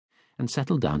and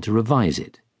settled down to revise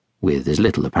it, with as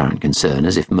little apparent concern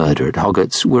as if murder at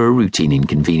Hoggart's were a routine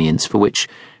inconvenience for which,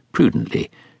 prudently,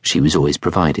 she was always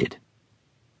provided.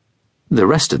 The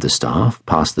rest of the staff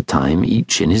passed the time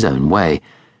each in his own way.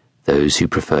 Those who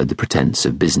preferred the pretence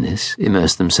of business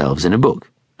immersed themselves in a book,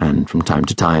 and from time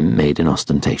to time made an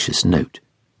ostentatious note.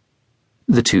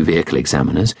 The two vehicle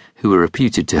examiners, who were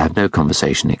reputed to have no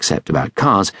conversation except about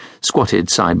cars,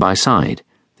 squatted side by side,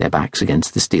 their backs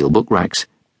against the steel book racks,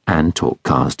 and talked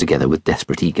cars together with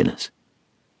desperate eagerness.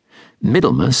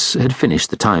 Middlemas had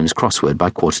finished the Times crossword by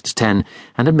 10:15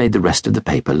 and had made the rest of the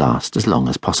paper last as long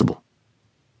as possible.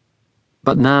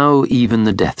 But now even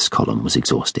the deaths column was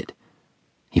exhausted.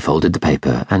 He folded the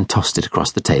paper and tossed it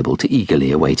across the table to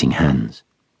eagerly awaiting hands.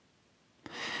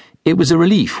 It was a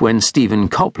relief when Stephen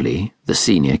Copley, the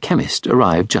senior chemist,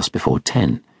 arrived just before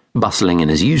 10, bustling in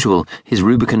as usual, his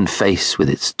rubicund face with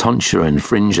its tonsure and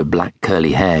fringe of black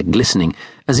curly hair glistening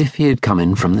as if he had come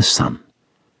in from the sun.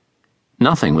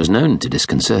 Nothing was known to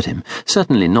disconcert him,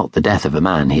 certainly not the death of a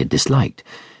man he had disliked,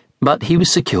 but he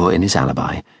was secure in his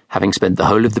alibi, having spent the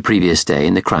whole of the previous day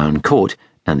in the Crown Court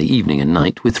and the evening and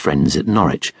night with friends at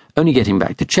Norwich, only getting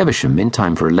back to Chevisham in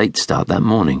time for a late start that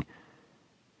morning.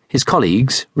 His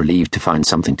colleagues, relieved to find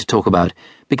something to talk about,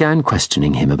 began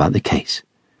questioning him about the case.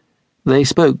 They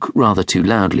spoke rather too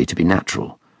loudly to be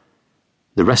natural.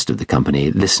 The rest of the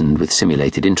company listened with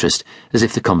simulated interest, as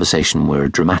if the conversation were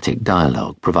a dramatic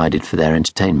dialogue provided for their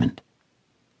entertainment.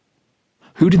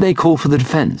 "Who did they call for the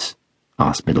defence?"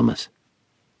 asked Middlemas.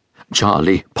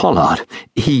 "Charlie Pollard.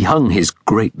 He hung his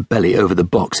great belly over the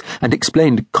box and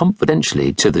explained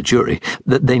confidentially to the jury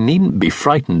that they needn't be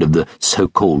frightened of the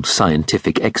so-called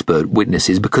scientific expert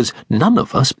witnesses because none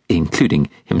of us, including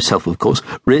himself of course,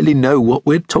 really know what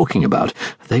we're talking about.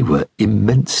 They were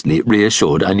immensely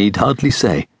reassured, I need hardly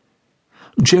say.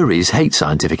 Juries hate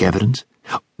scientific evidence.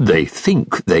 They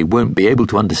think they won't be able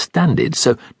to understand it,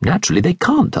 so naturally they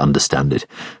can't understand it.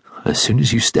 As soon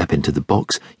as you step into the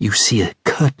box, you see a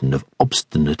curtain of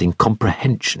obstinate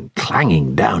incomprehension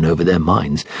clanging down over their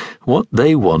minds. What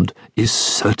they want is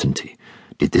certainty.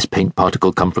 Did this paint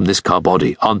particle come from this car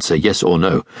body? Answer yes or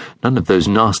no. None of those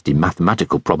nasty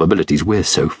mathematical probabilities we're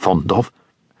so fond of.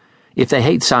 If they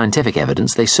hate scientific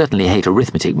evidence, they certainly hate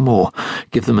arithmetic more.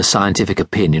 Give them a scientific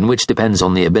opinion, which depends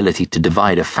on the ability to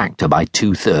divide a factor by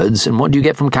 2/3, and what do you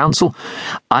get from counsel?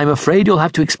 I'm afraid you'll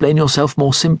have to explain yourself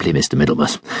more simply, Mr.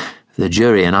 Middlemas. The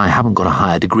jury and I haven't got a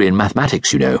higher degree in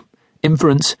mathematics, you know.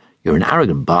 Inference, you're an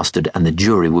arrogant bastard, and the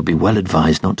jury would be well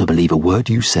advised not to believe a word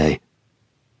you say."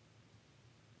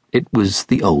 It was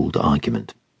the old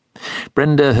argument.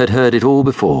 Brenda had heard it all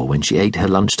before when she ate her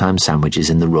lunchtime sandwiches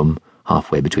in the room,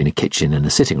 halfway between a kitchen and a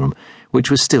sitting room, which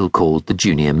was still called the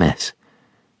junior mess.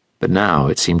 But now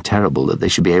it seemed terrible that they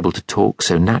should be able to talk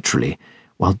so naturally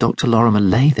while Dr. Lorimer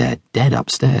lay there dead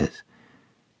upstairs.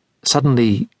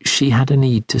 Suddenly she had a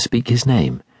need to speak his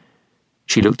name.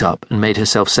 She looked up and made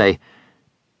herself say,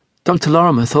 "Dr.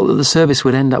 Lorimer thought that the service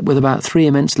would end up with about 3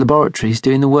 immense laboratories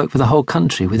doing the work for the whole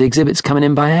country, with exhibits coming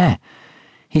in by air.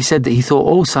 He said that he thought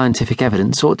all scientific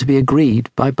evidence ought to be agreed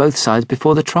by both sides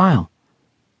before the trial."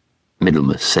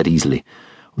 Middlemas said easily,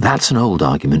 "That's an old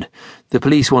argument. The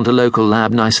police want a local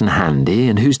lab nice and handy,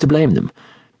 and who's to blame them?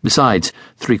 Besides,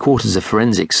 3/4 of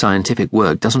forensic scientific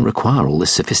work doesn't require all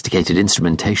this sophisticated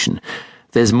instrumentation.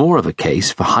 There's more of a case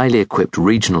for highly equipped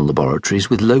regional laboratories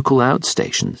with local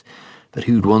outstations, but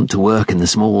who'd want to work in the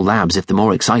small labs if the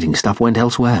more exciting stuff went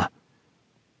elsewhere?"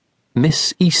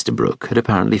 Miss Easterbrook had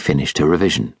apparently finished her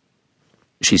revision.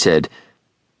 She said,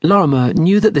 "Lorimer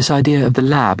knew that this idea of the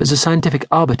lab as a scientific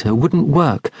arbiter wouldn't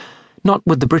work, not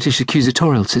with the British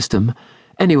accusatorial system.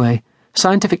 Anyway,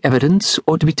 scientific evidence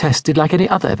ought to be tested like any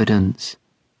other evidence."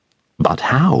 "But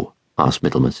how?" asked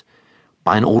Middlemas.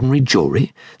 "By an ordinary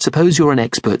jury? Suppose you're an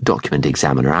expert document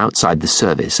examiner outside the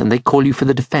service and they call you for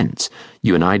the defence.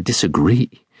 You and I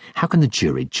disagree. How can the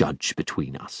jury judge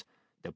between us?"